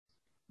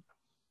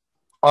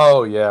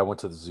Oh yeah, I went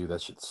to the zoo.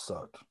 That shit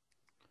sucked.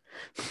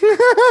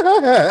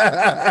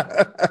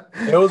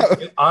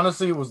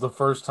 Honestly, it was the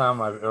first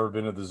time I've ever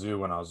been to the zoo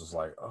when I was just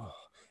like, oh.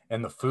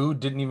 And the food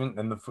didn't even,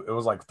 it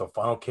was like the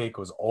funnel cake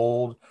was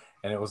old,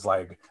 and it was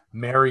like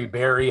Mary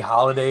Berry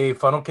holiday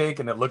funnel cake,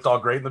 and it looked all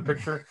great in the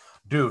picture.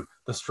 Dude,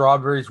 the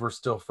strawberries were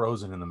still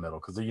frozen in the middle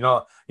because you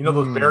know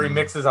those berry Mm.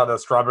 mixes, how the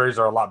strawberries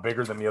are a lot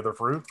bigger than the other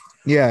fruit.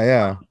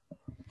 Yeah,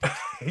 yeah.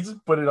 He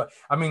just put it on.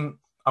 I mean,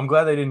 I'm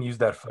glad they didn't use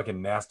that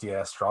fucking nasty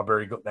ass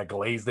strawberry that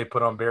glaze they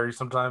put on berries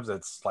sometimes.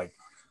 It's like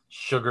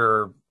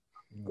sugar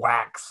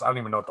wax. I don't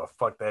even know what the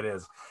fuck that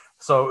is.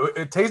 So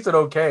it tasted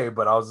okay,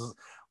 but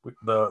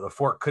the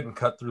fork couldn't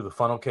cut through the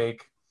funnel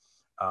cake.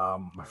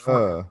 My fork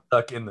got Uh,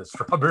 stuck in the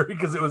strawberry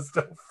because it was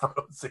still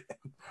frozen.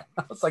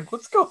 I was like,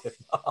 "What's going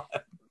on?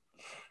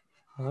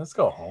 Let's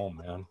go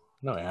home, man.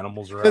 No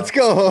animals let's around."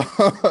 go.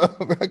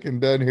 Fucking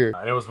done here.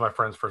 And it was my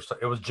friend's first time.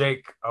 It was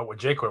Jake.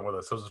 Jake went with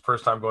us. It was his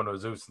first time going to a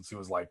zoo since he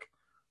was like,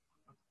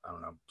 I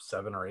don't know,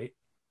 7 or 8.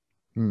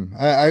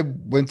 I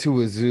went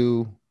to a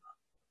zoo.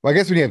 Well, I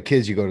guess when you have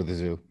kids, you go to the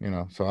zoo,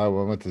 So I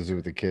went to the zoo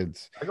with the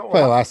kids. I go a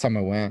Probably the lot. last time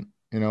I went,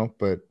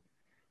 but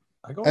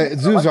I go a lot. I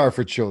zoos like are it.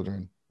 for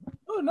children.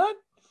 No, they're not.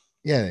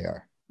 Yeah, they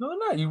are. No, they're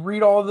not. You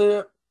read all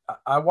the.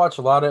 I watch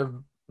a lot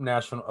of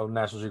National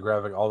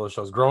Geographic, all those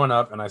shows growing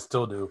up, and I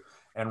still do.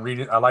 And read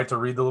it. I like to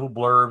read the little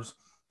blurbs,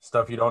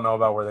 stuff you don't know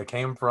about where they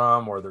came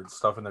from or their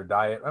stuff in their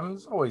diet. I mean,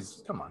 it's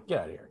always come on, get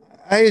out of here.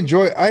 I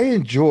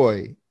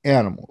enjoy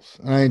animals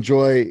and I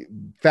enjoy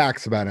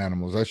facts about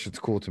animals. That shit's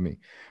cool to me.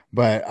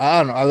 But I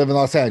don't know. I live in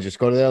Los Angeles.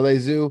 Go to the LA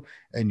Zoo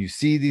and you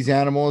see these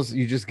animals,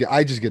 I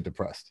just get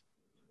depressed.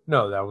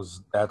 No,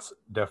 that's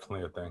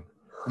definitely a thing.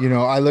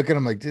 I look at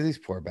them like, dude, these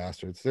poor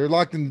bastards. They're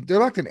locked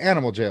in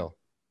animal jail.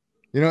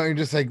 You're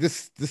just like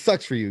this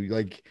sucks for you.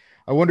 Like,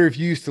 I wonder if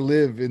you used to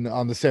live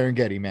on the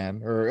Serengeti,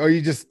 man, or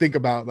you just think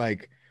about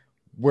like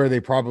where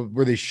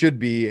they should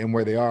be and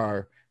where they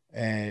are,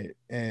 and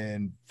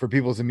for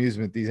people's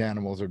amusement, these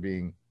animals are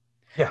being.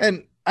 Yeah,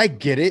 And I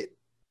get it.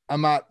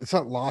 It's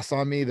not lost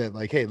on me that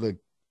like, hey, look,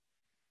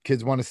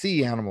 kids want to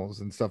see animals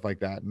and stuff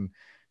like that, and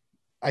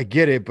I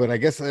get it. But I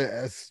guess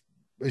as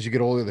you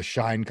get older, the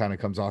shine kind of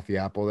comes off the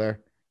apple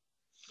there.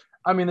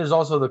 I mean, there's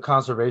also the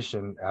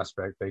conservation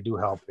aspect. They do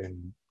help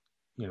in,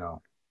 you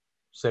know,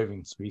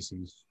 saving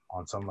species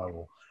on some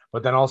level.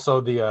 But then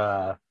also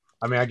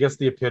I mean, I guess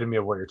the epitome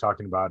of what you're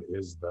talking about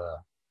is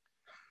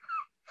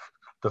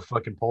the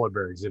fucking polar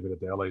bear exhibit at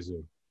the LA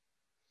Zoo.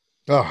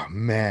 Oh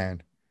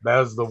man,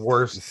 That is the the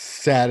worst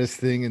saddest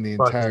thing in the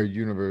entire fucking. And then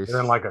universe.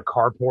 like a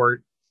carport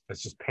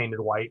that's just painted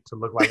white to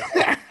look like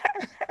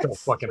so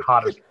fucking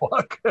hot as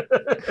fuck.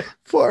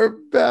 Poor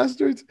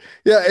bastards.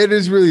 Yeah, it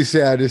is really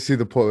sad to see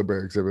the polar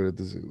bear exhibit at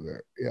the zoo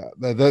there. Yeah,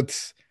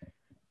 that's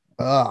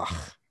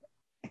ah.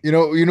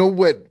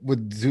 What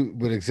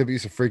exhibit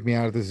used to freak me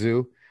out at the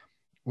zoo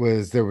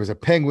was there was a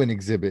penguin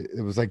exhibit.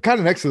 It was like kind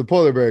of next to the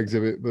polar bear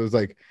exhibit, but it was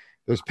like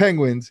there's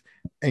penguins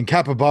and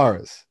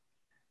capybaras.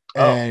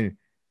 Oh, And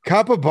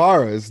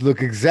capybaras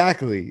look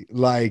exactly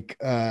like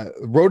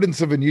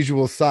rodents of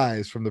unusual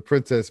size from the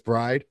Princess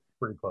Bride.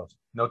 pretty close.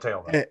 No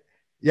tail though. Eh,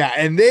 yeah,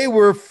 and they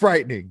were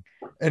frightening.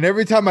 And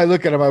every time I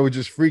look at them, I would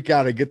just freak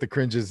out and get the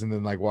cringes and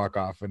then like walk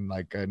off. And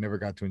like I never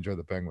got to enjoy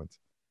the penguins.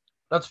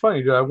 That's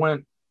funny,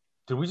 dude.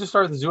 Did we just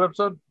start the zoo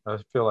episode? I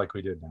feel like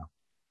we did now.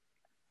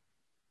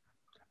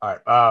 All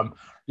right.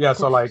 Yeah, Of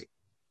so course.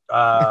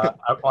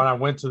 like when I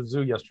went to the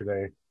zoo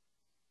yesterday,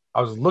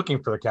 I was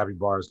looking for the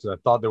capybaras because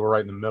I thought they were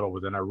right in the middle,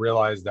 but then I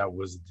realized that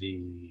was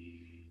the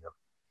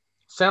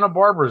Santa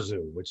Barbara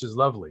Zoo, which is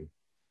lovely.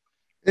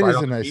 It Right is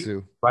on a the nice beach,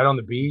 zoo. right on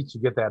the beach.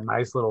 You get that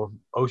nice little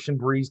ocean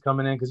breeze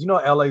coming in because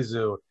LA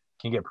Zoo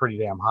can get pretty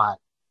damn hot.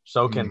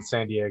 So can Mm.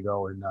 San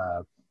Diego, and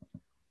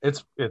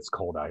it's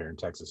cold out here in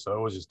Texas, so it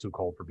was just too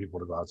cold for people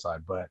to go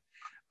outside. But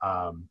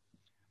um,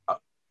 uh,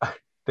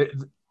 they,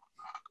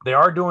 they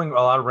are doing a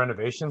lot of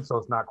renovations, so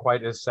it's not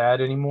quite as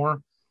sad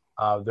anymore.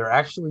 They're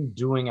actually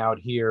doing out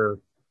here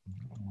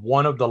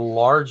one of the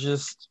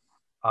largest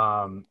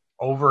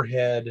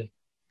overhead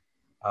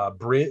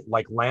bridge,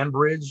 like land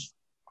bridge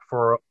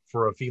for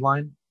a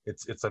feline.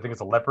 It's I think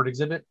it's a leopard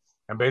exhibit,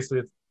 and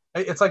basically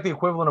it's like the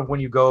equivalent of when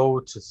you go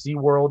to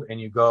SeaWorld and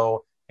you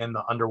go in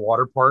the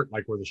underwater part,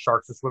 like where the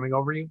sharks are swimming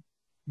over you.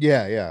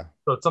 Yeah, yeah.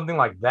 So it's something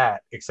like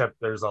that, except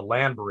there's a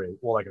land bridge,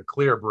 well, like a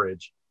clear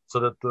bridge, so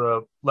that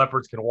the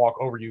leopards can walk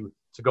over you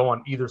to go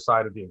on either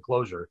side of the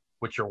enclosure,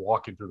 which you're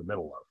walking through the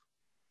middle of.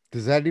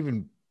 Does that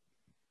even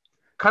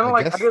Kind of I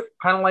like I guess guess,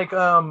 kind of like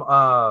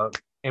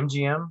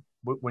MGM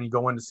when you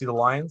go in to see the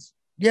lions.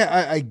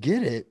 yeah, I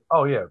get it.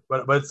 Oh yeah,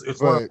 but it's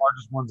one of the But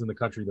largest ones in the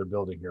country they're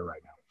building here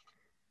right now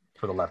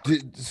for the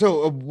leopards.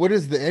 so what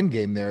is the end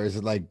game there? Is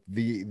it like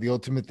the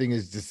ultimate thing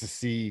is just to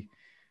see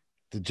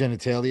the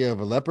genitalia of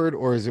a leopard,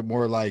 or is it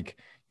more like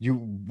you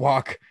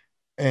walk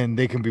and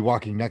they can be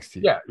walking next to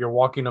you? Yeah, you're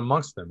walking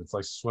amongst them. It's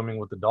like swimming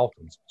with the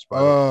dolphins. By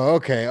the way, Oh,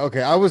 okay,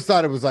 okay. I always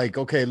thought it was like,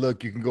 okay,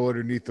 look, you can go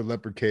underneath the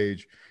leopard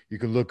cage, you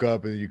can look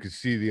up and you can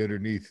see the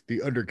underneath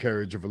the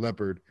undercarriage of a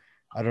leopard,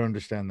 I don't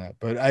understand that.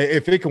 But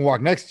if it can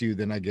walk next to you,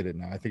 then I get it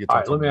now. I think it's All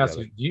all right, let me coming ask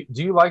together. you: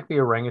 do you like the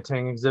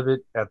orangutan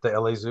exhibit at the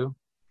LA Zoo?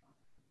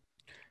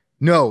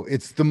 No,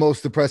 it's the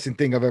most depressing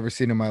thing I've ever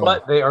seen in my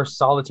life. But they are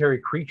solitary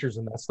creatures,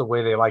 and that's the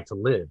way they like to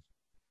live.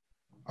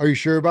 Are you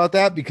sure about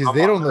that? Because I'm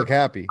they don't 100. look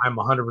happy. I'm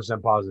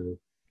 100% positive.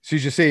 So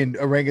you're just saying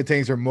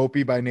orangutans are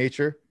mopey by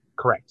nature?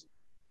 Correct.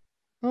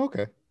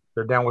 Okay.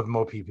 They're down with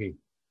Mo PP.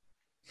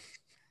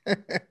 They're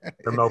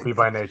mopey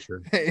by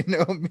nature.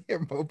 No, mere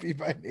mopey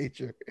by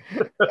nature.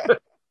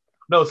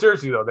 No,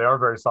 seriously though, they are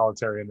very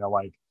solitary and they'll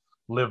like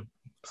live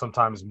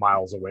sometimes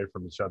miles away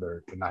from each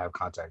other and not have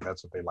contact.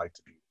 That's what they like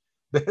to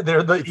do.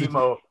 They're the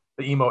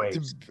emo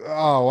apes.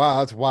 Oh wow,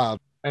 that's wild.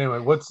 Anyway,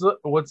 what's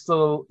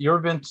the you ever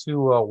been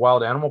to a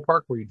wild animal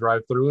park where you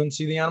drive through and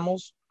see the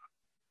animals?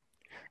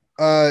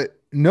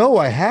 No,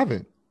 I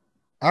haven't.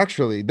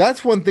 Actually,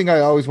 that's one thing I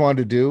always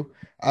wanted to do.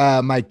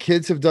 My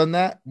kids have done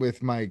that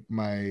with my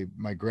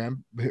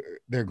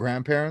their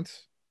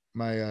grandparents.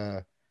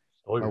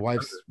 Stole My your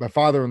wife's thunder. my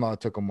father-in-law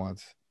took them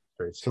once,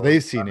 Straight so stole your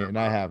they've seen it thunder, and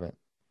I bro. haven't.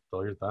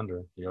 Stole your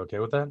thunder. You okay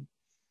with that?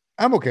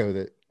 I'm okay with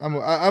it.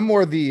 I'm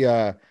more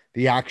the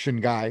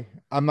action guy.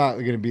 I'm not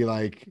gonna be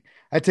like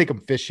I take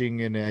them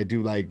fishing and I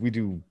do like we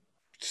do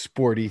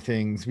sporty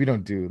things. We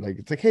don't do like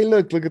it's like hey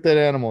look at that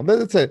animal.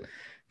 That's it.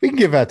 We can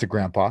give that to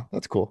Grandpa.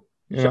 That's cool.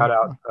 You Shout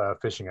know.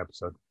 out fishing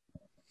episode.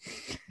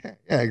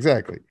 Yeah,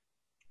 exactly.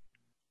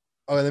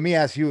 Oh, let me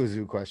ask you a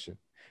zoo question.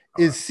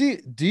 All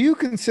right. Do you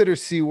consider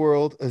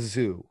SeaWorld a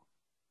zoo?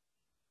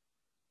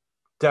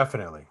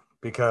 Definitely.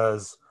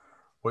 Because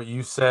what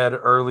you said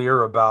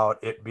earlier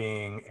about it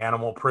being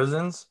animal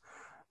prisons,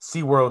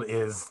 SeaWorld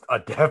is a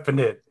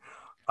definite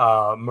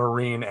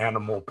marine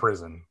animal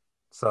prison.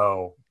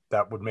 So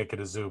that would make it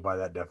a zoo by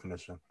that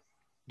definition.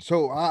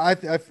 So I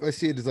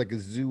see it as like a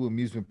zoo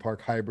amusement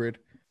park hybrid,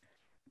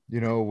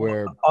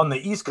 where On the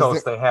East is there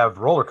Coast, they have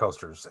roller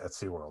coasters at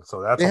SeaWorld.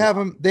 So that's they a have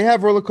lot. them they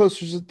have roller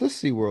coasters at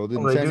this SeaWorld Oh,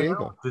 in they San do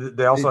Diego. now? They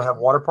They also have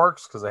water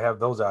parks because they have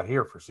those out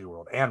here for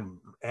SeaWorld.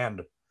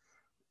 And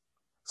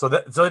so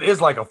it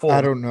is like a full I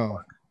amusement don't know.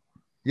 park.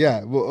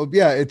 Yeah, well,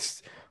 yeah,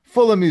 it's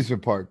full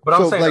amusement park. But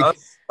I'm So saying like,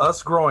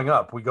 us growing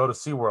up, we go to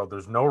SeaWorld,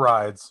 there's no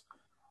rides.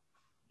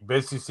 You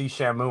basically see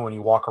Shamu when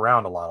you walk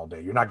around a lot all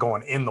day. You're not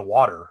going in the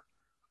water.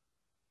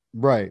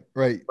 right.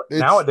 But It's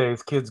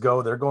nowadays, kids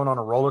go, they're going on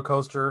a roller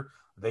coaster.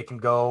 They can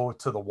go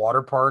to the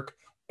water park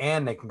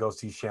and they can go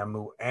see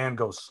Shamu and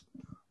go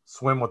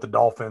swim with the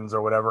dolphins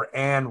or whatever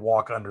and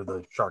walk under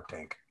the shark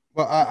tank.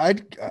 well,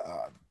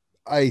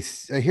 I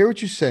hear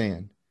what you're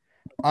saying.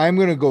 I'm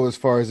gonna go as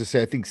far as to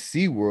say I think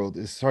SeaWorld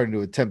is starting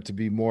to attempt to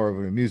be more of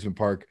an amusement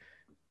park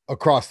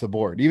across the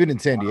board, even in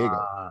San Diego.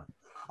 Uh,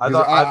 I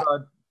Because thought I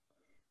thought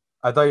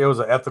I thought it was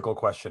an ethical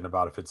question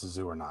about if it's a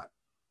zoo or not.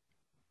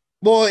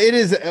 well, it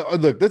is.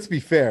 Look, let's be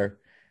fair.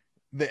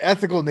 The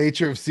ethical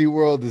nature of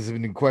SeaWorld has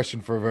been in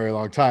question for a very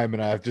long time,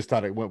 and I've just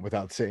thought it went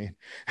without saying.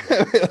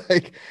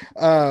 like,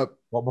 uh,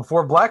 Well,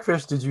 before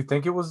Blackfish, did you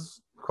think it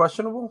was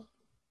questionable?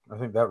 I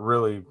think that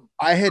really.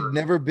 I had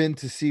never been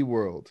to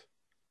SeaWorld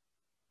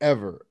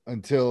ever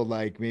until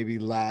like maybe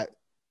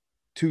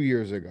 2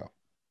 years ago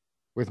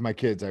with my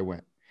kids. I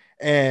went,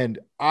 and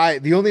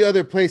the only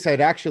other place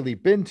I'd actually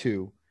been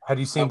to. Had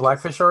you seen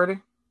Blackfish already?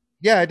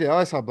 Yeah, I did.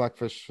 I saw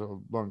Blackfish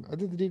so long. I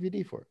did the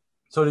DVD for it.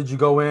 So did you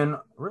go in?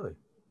 Really?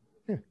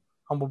 Yeah.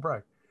 Humble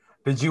brag.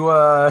 Did you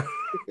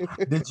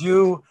did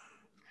you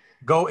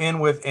go in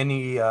with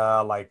any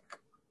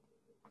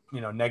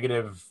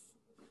negative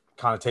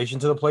connotation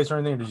to the place or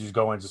anything? Or did you just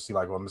go in to see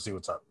like, well, let me see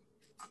what's up?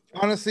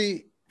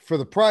 Honestly, for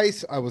the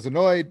price, I was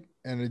annoyed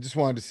and I just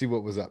wanted to see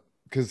what was up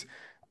because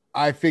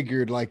I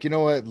figured, like, you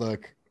know what?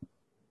 Look,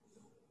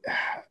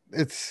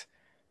 it's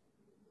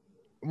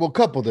well, a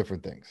couple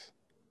different things.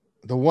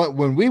 The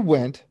one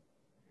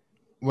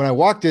when I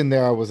walked in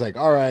there, I was like,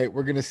 all right,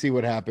 we're gonna see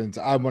what happens.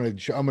 I'm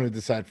gonna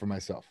decide for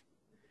myself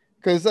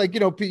because, like,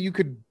 you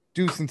could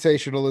do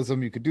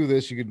sensationalism, you could do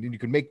this, you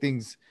could make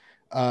things,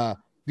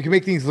 you can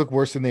make things look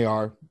worse than they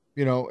are,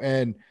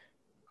 and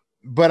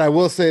but I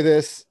will say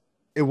this,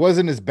 it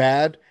wasn't as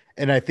bad,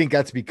 and I think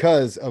that's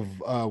because of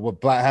what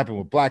happened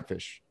with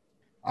Blackfish.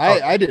 Oh,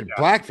 I did yeah.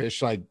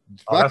 Blackfish like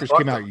Oh, that's Blackfish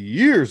came fucked out up.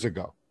 years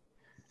ago,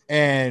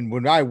 and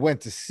when I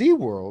went to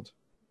SeaWorld,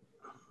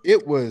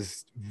 it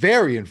was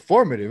very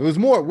informative. It was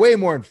way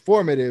more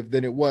informative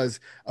than it was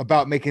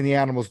about making the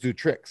animals do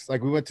tricks.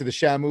 Like we went to the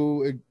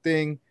Shamu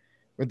thing,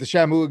 went the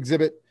Shamu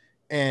exhibit,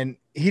 and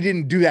he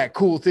didn't do that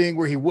cool thing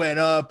where he went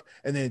up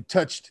and then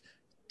touched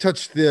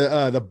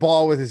the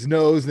ball with his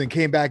nose and then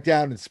came back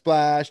down and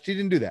splashed. He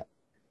didn't do that.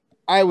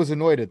 I was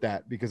annoyed at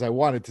that because I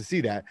wanted to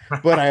see that,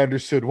 but I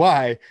understood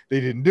why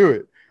they didn't do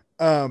it.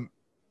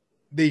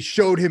 They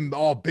showed him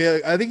all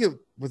big. I think it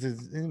was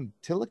his name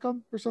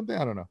Tillicum or something.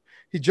 I don't know.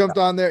 He jumped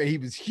on there. He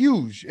was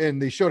huge,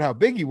 and they showed how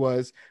big he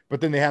was.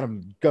 But then they had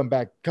him come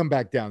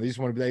back down. They just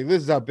want to be like,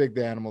 "This is how big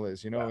the animal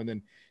is," Yeah. And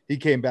then he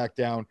came back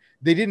down.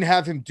 They didn't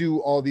have him do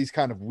all these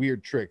kind of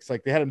weird tricks.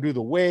 Like they had him do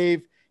the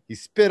wave. He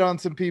spit on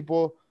some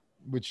people,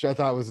 which I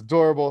thought was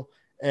adorable,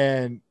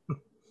 and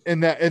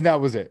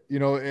that was it.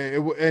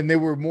 And they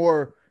were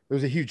more there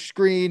was a huge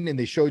screen and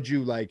they showed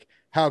you like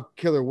how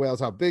killer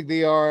whales, how big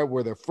they are,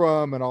 where they're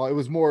from, and all. It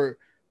was more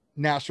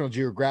National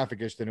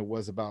Geographic-ish than it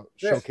was about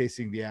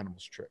showcasing the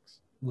animals' tricks.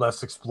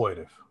 Less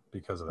exploitive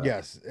because of that.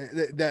 Yes,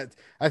 that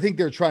I think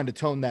they're trying to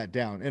tone that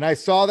down, and I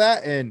saw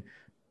that, and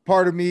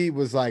part of me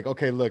was like,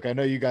 okay, look, I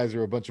know you guys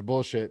are a bunch of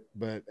bullshit,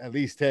 but at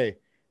least, hey,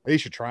 at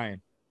least you're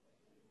trying.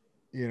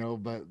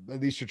 But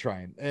at least you're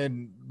trying.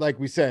 And like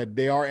we said,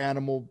 they are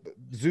animal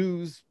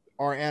zoos,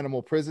 are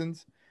animal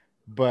prisons,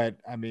 but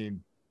I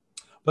mean,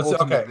 but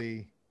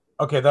ultimately,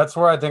 okay, that's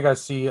where I think I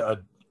see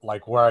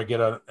where I get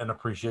an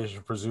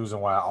appreciation for zoos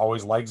and why I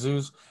always like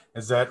zoos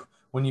is that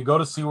when you go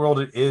to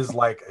SeaWorld, it is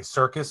like a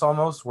circus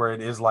almost, where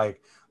it is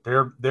like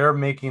they're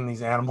making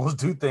these animals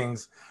do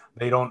things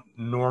they don't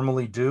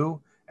normally do,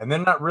 and they're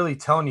not really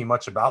telling you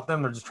much about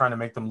them. They're just trying to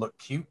make them look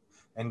cute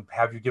and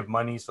have you give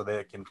money so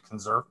they can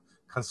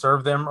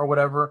conserve them or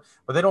whatever,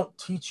 but they don't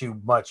teach you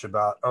much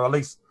about, or at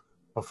least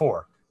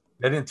before,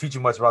 they didn't teach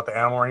you much about the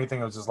animal or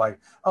anything. It was just like,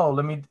 oh,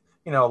 let me,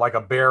 like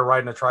a bear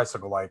riding a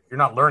tricycle. Like, you're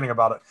not learning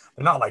about it.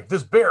 They're not like,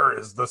 this bear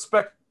is the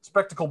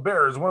spectacle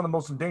bear is one of the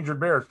most endangered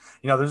bears.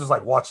 They're just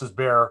like, watch this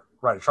bear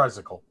ride a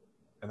tricycle,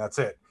 and that's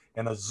it.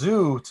 And a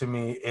zoo to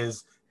me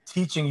is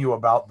teaching you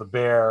about the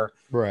bear,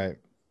 right?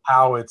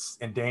 How it's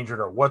endangered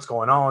or what's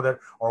going on with it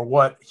or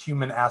what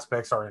human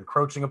aspects are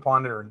encroaching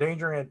upon it or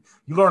endangering it.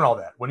 You learn all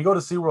that. When you go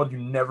to SeaWorld, you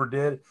never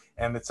did.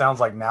 And it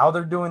sounds like now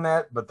they're doing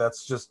that, but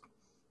that's just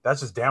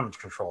damage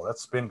control.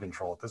 That's spin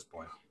control at this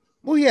point.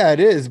 Well, yeah, it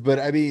is. But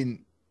I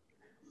mean,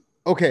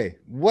 okay,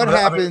 what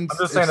happens I'm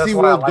just saying if that's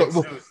why I SeaWorld like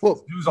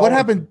zoos. Zoos what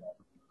happened?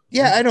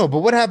 Yeah, I know. But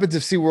what happens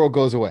if SeaWorld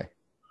goes away?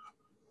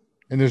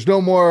 And there's no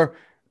more,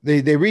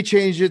 they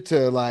rechange it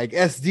to like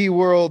SD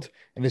World,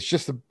 and it's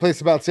just a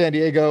place about San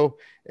Diego.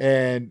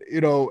 And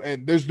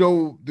and there's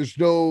no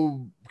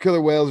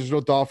killer whales, there's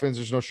no dolphins,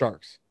 there's no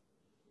sharks,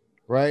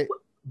 right?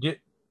 Did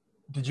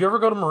you ever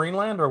go to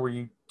Marineland, or were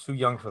you too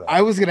young for that?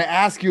 I was gonna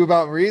ask you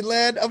about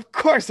Marineland. Of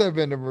course, I've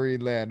been to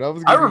Marineland.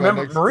 I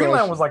remember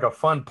Marineland was like a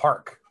fun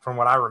park, from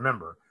what I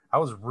remember. I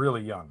was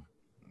really young.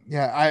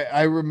 Yeah,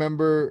 I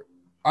remember.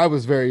 I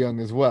was very young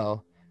as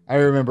well. I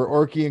remember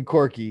Orky and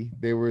Corky.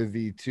 They were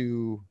the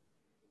two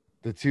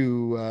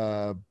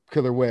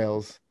killer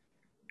whales,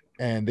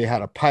 and they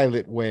had a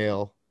pilot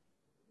whale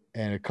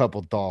and a couple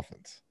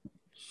dolphins.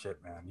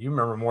 Shit, man. You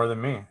remember more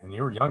than me, and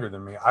you were younger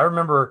than me. I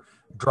remember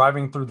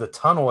driving through the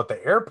tunnel at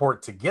the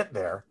airport to get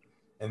there,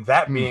 and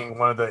that being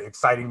one of the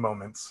exciting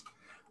moments.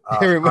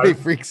 Everybody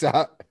freaks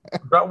out.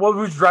 Well, we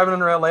were driving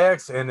under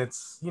LAX, and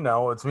it's me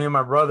and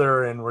my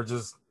brother, and we're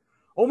just,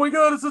 oh my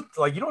God,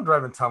 like, you don't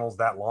drive in tunnels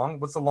that long.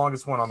 What's the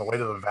longest one on the way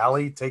to the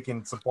valley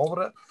taking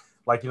Sepulveda?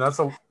 Like,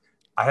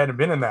 I hadn't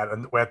been in that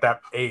at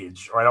that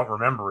age, or I don't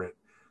remember it.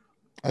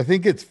 I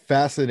think it's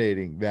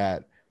fascinating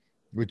that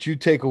what you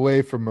take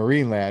away from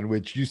Marineland,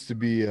 which used to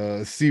be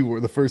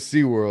SeaWorld, the first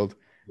SeaWorld,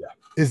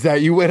 is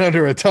that you went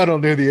under a tunnel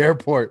near the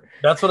airport.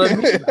 That's what I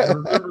mean. I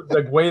remember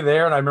the way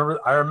there, and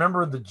I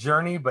remember the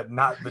journey, but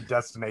not the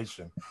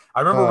destination. I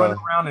remember running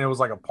around, and it was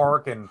like a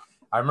park, and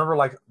I remember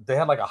like they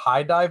had like a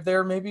high dive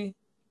there, maybe.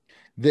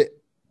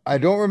 I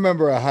don't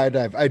remember a high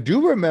dive. I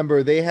do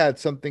remember they had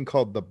something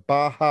called the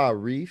Baja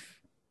Reef,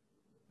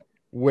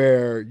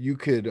 where you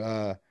could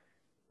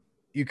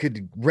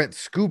rent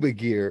scuba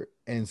gear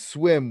and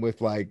swim with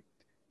like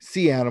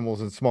sea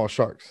animals and small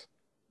sharks.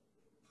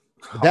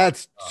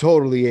 That's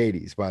totally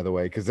 80s, by the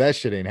way, because that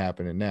shit ain't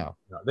happening now.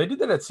 No, they did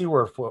that at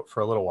SeaWorld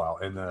for a little while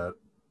in the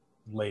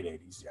late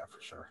 80s. Yeah,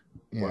 for sure.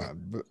 Yeah,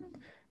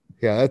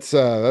 that's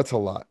a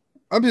lot.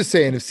 I'm just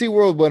saying, if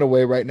SeaWorld went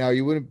away right now,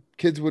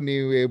 kids wouldn't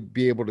even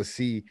be able to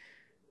see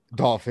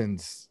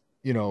dolphins,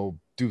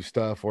 do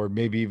stuff, or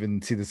maybe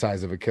even see the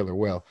size of a killer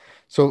whale.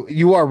 So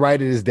you are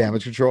right, it is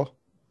damage control,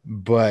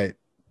 but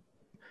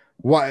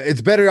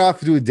it's better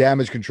off doing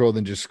damage control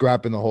than just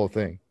scrapping the whole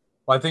thing.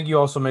 Well, I think you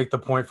also make the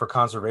point for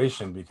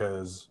conservation,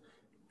 because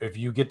if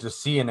you get to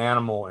see an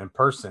animal in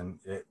person,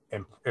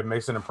 it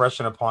makes an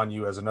impression upon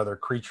you as another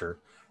creature.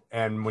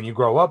 And when you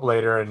grow up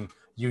later and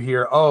you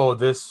hear, oh,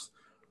 this,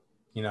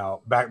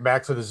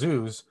 back to the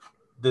zoos,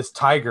 this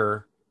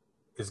tiger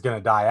is going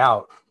to die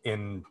out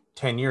in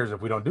 10 years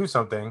if we don't do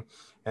something.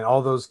 And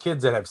all those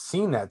kids that have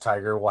seen that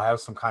tiger will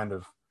have some kind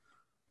of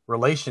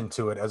relation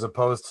to it, as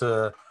opposed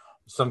to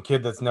some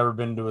kid that's never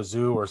been to a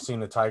zoo or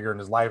seen a tiger in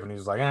his life, and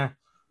he's like,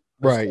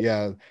 right,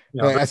 yeah.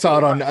 I saw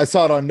it on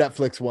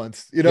Netflix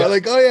once.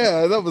 Like, oh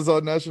yeah, that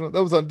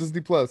was on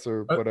Disney Plus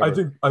or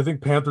whatever. I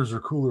think panthers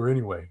are cooler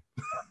anyway.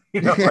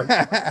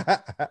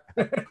 But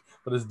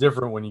it's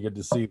different when you get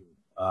to see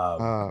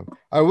them.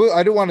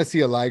 I do want to see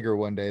a liger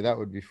one day. That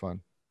would be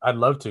fun. I'd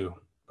love to,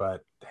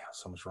 but damn,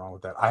 so much wrong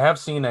with that. I have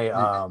seen it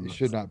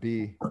should not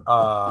be.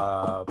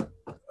 I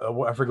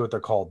forget what they're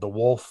called. The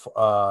wolf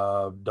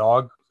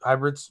dog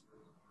hybrids.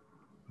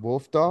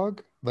 Wolf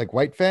dog, like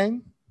White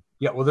Fang.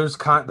 Yeah, well,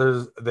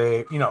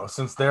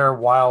 since they're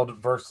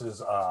wild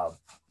versus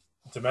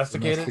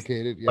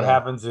domesticated. What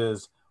happens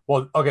is,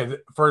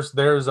 first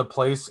there's a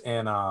place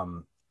in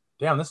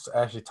this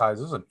actually ties.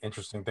 This is an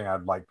interesting thing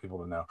I'd like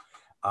people to know.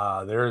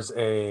 There's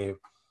a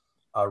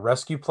a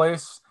rescue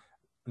place,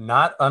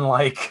 not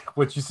unlike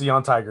what you see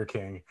on Tiger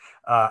King,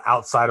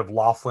 outside of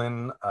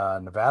Laughlin,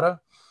 Nevada.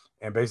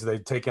 And basically,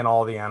 they take in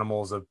all the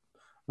animals of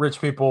rich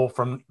people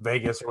from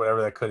Vegas or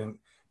whatever that couldn't,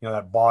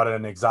 that bought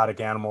an exotic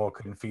animal,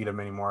 couldn't feed them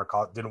anymore,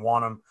 didn't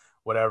want them,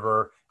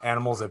 whatever.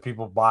 Animals that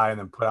people buy and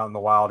then put out in the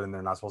wild and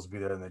they're not supposed to be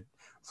there.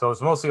 So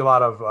it's mostly a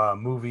lot of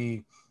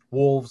movie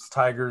wolves,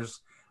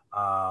 tigers,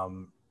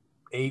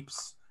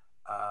 apes,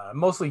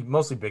 mostly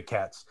big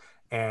cats.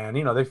 And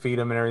they feed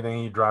them and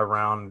everything. You drive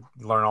around,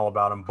 you learn all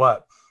about them.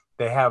 But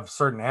they have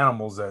certain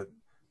animals that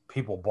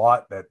people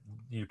bought that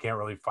you can't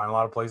really find a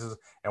lot of places.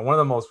 And one of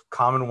the most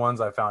common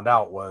ones I found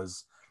out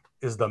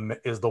is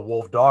the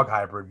wolf dog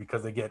hybrid,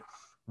 because they get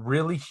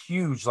really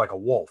huge like a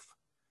wolf,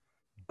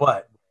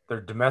 but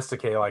they're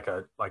domesticated like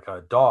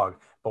a dog.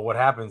 But what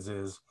happens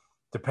is,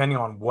 depending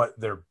on what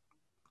their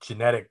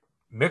genetic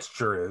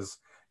mixture is,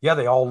 yeah,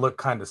 they all look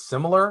kind of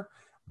similar,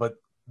 but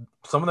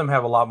some of them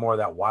have a lot more of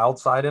that wild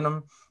side in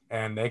them,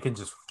 and they can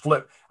just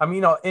flip. I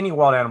mean, any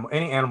wild animal,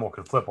 any animal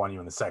can flip on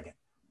you in a second.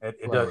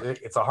 It does.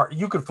 It's a hard.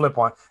 You could flip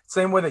on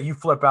same way that you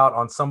flip out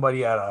on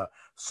somebody at a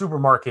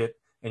supermarket,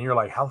 and you're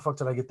like, "How the fuck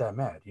did I get that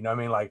mad?" You know what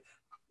I mean? Like,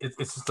 it's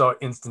just an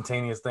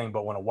instantaneous thing.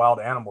 But when a wild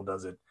animal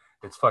does it,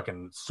 it's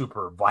fucking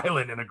super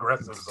violent and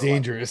aggressive. It's so like,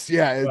 dangerous.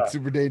 Yeah, yeah. it's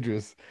super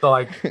dangerous. So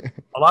like,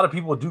 a lot of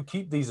people do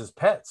keep these as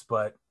pets,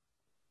 but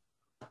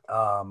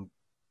um,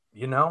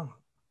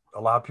 a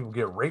lot of people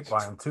get raped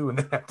by them too, and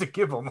they have to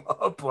give them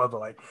up.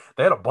 Like,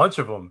 they had a bunch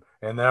of them,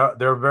 and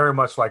they're very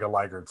much like a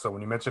liger. So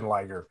when you mention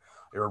liger,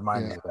 it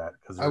reminded me of that,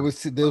 because I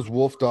was those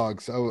wolf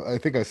dogs. I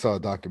think I saw a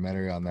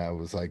documentary on that. It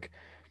was like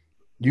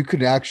you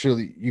could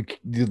actually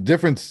the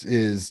difference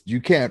is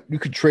you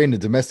could train a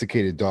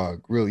domesticated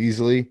dog real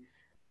easily.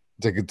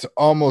 It's like it's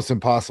almost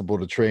impossible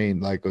to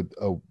train like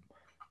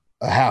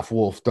a half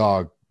wolf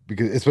dog,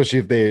 because especially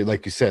if they,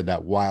 like you said,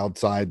 that wild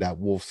side, that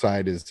wolf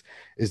side is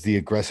the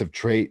aggressive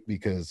trait,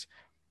 because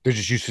they're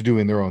just used to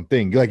doing their own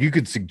thing. Like, you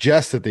could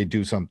suggest that they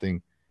do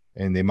something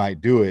and they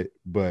might do it,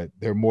 but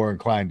they're more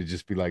inclined to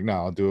just be like, no,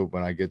 I'll do it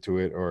when I get to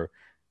it. Or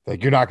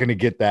like, you're not going to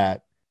get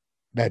that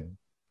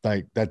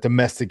like that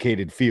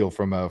domesticated feel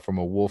from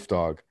a wolf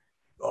dog.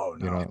 Oh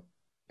You no. know.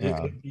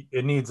 Yeah.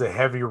 It needs a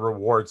heavy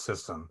reward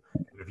system.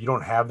 And if you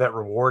don't have that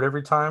reward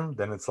every time,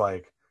 then it's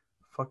like,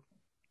 fuck,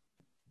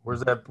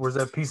 where's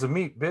that piece of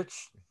meat, bitch?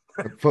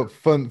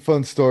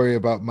 Fun story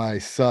about my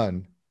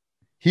son.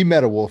 He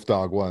met a wolf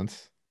dog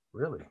once.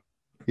 Really?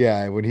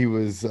 Yeah, when he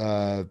was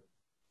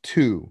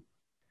 2,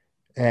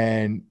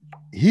 and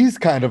he's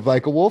kind of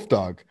like a wolf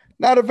dog.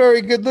 Not a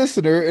very good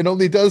listener, and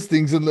only does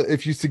things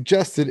if you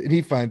suggest it and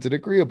he finds it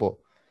agreeable.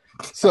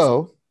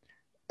 So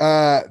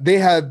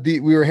we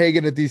were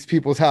hanging at these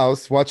people's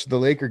house watching the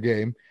Laker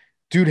game.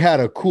 Dude had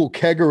a cool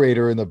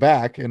kegerator in the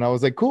back, and I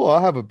was like, cool,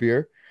 I'll have a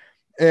beer.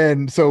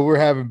 And so we're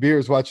having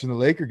beers watching the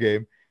Laker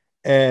game,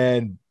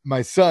 and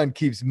my son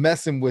keeps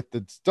messing with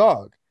the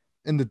dog,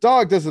 and the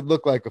dog doesn't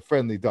look like a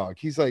friendly dog.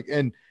 He's like,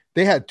 and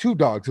they had 2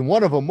 dogs, and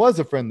one of them was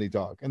a friendly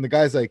dog. And the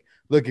guy's like,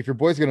 look, if your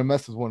boy's gonna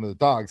mess with one of the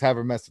dogs, have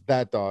him mess with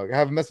that dog.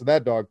 Have him mess with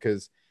that dog,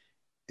 because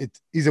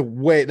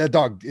that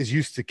dog is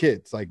used to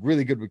kids, like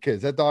really good with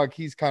kids. That dog,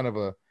 he's kind of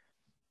a,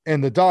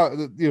 and the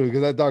dog,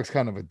 because that dog's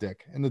kind of a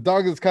dick, and the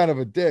dog is kind of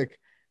a dick.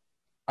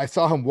 I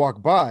saw him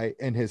walk by,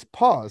 and his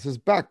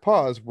back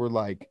paws were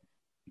like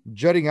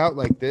jutting out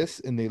like this,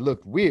 and they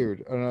looked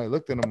weird. And I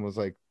looked at him and was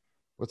like,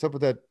 what's up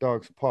with that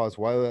dog's paws?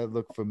 Why do that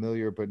look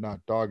familiar but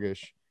not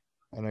doggish?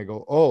 And I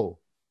go, oh,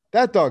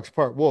 that dog's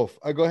part wolf.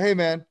 I go, hey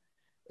man,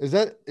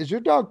 is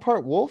your dog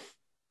part wolf?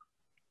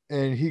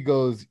 And he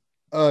goes,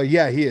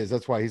 yeah, he is.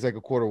 That's why he's like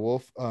a quarter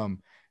wolf.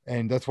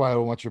 And that's why I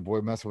don't want your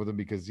boy messing with him,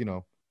 because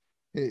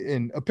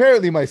and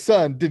apparently my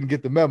son didn't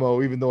get the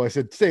memo, even though I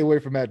said stay away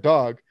from that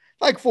dog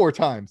like 4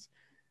 times.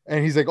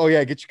 And he's like, oh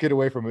yeah, get your kid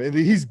away from it. And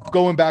he's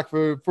going back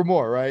for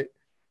more, right?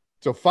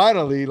 So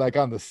finally, like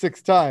on the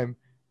 6th time,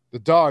 the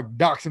dog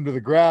knocks him to the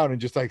ground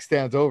and just like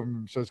stands over him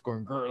and starts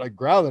going like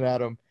growling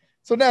at him.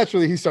 So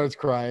naturally he starts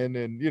crying,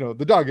 and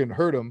the dog didn't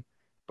hurt him,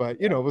 but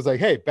it was like,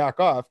 hey, back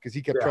off, because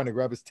he kept trying to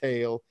grab his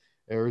tail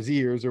or his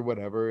ears or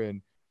whatever,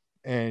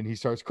 and he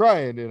starts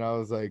crying, and I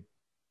was like,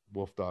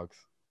 wolf dogs.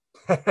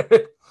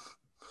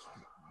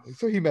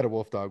 So he met a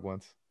wolf dog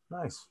once.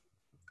 Nice.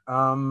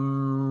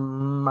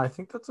 I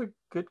think that's a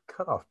good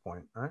cutoff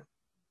point, right?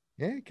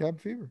 Yeah, cabin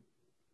fever.